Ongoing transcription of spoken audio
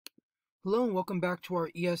Hello and welcome back to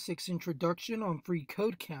our ES6 introduction on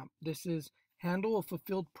freeCodeCamp. This is handle a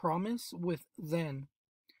fulfilled promise with then.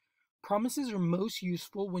 Promises are most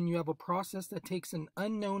useful when you have a process that takes an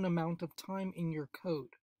unknown amount of time in your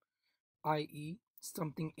code, i.e.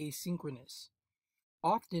 something asynchronous,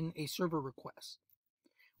 often a server request.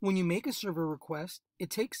 When you make a server request,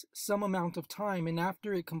 it takes some amount of time, and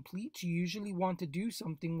after it completes, you usually want to do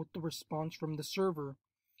something with the response from the server.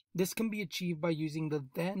 This can be achieved by using the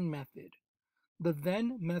then method. The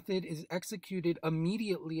then method is executed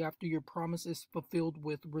immediately after your promise is fulfilled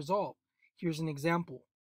with resolve. Here's an example.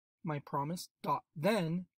 My promise dot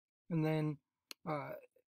then, and then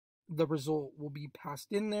the result will be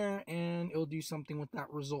passed in there, and it'll do something with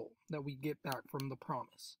that result that we get back from the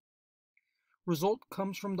promise. Result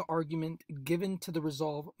comes from the argument given to the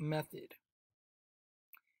resolve method.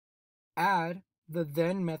 Add the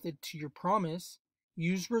then method to your promise.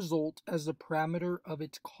 Use result as the parameter of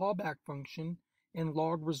its callback function and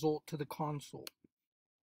log result to the console.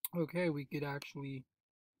 Okay, we could actually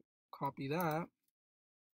copy that,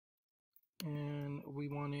 and we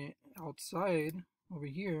want it outside over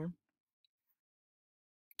here.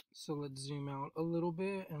 So let's zoom out a little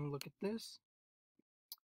bit and look at this.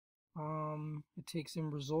 It takes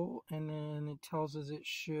in result, and then it tells us it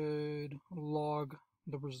should log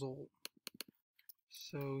the result.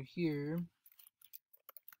 So here,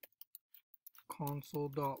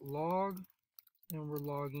 console.log, and we're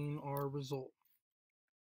logging our result.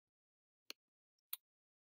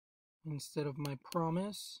 Instead of my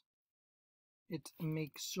promise, it's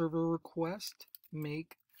make server request,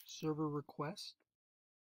 make server request.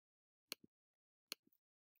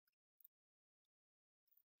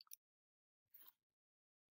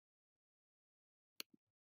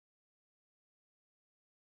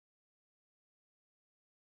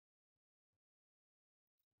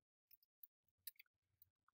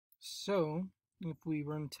 So if we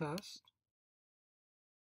run test,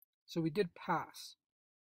 so we did pass.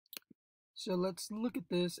 So let's look at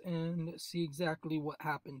this and see exactly what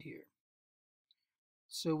happened here.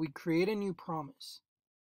 So we create a new promise,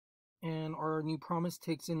 and our new promise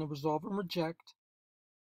takes in the resolve and reject,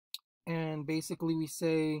 and basically we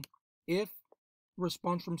say if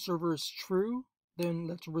response from server is true, then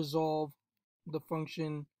let's resolve the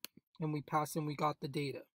function, and we pass in we got the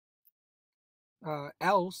data.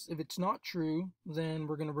 Else, if it's not true, then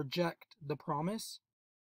we're going to reject the promise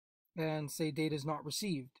and say data is not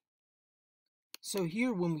received. So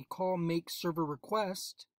here, when we call make server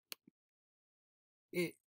request,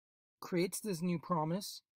 it creates this new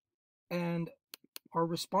promise, and our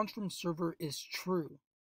response from server is true.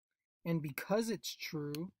 And because it's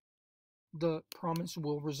true, the promise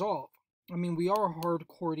will resolve. I mean, we are hard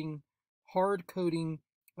coding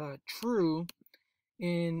true.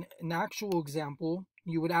 In an actual example,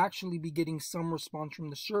 you would actually be getting some response from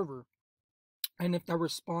the server. And if that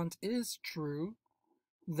response is true,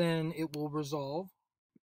 then it will resolve,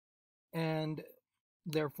 and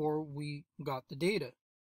therefore we got the data.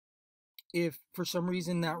 If for some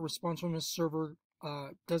reason that response from the server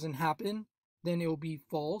doesn't happen, then it will be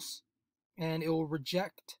false, and it will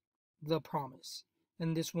reject the promise,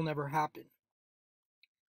 and this will never happen.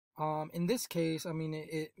 In this case, I mean,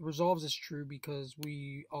 it resolves as true because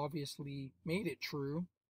we obviously made it true,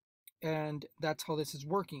 and that's how this is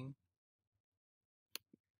working.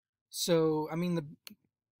 So, I mean,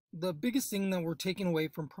 the biggest thing that we're taking away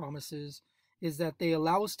from promises is that they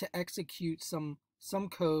allow us to execute some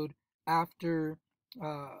code after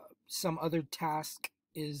some other task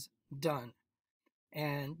is done.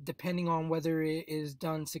 And depending on whether it is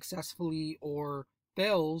done successfully or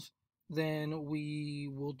fails, then we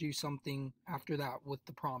will do something after that with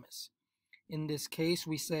the promise. In this case,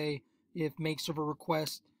 we say if make server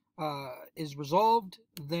request is resolved,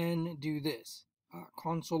 then do this.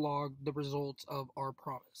 Console log the results of our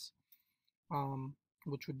promise,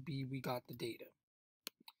 which would be we got the data.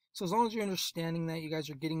 So as long as you're understanding that, you guys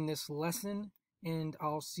are getting this lesson, and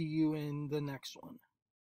I'll see you in the next one.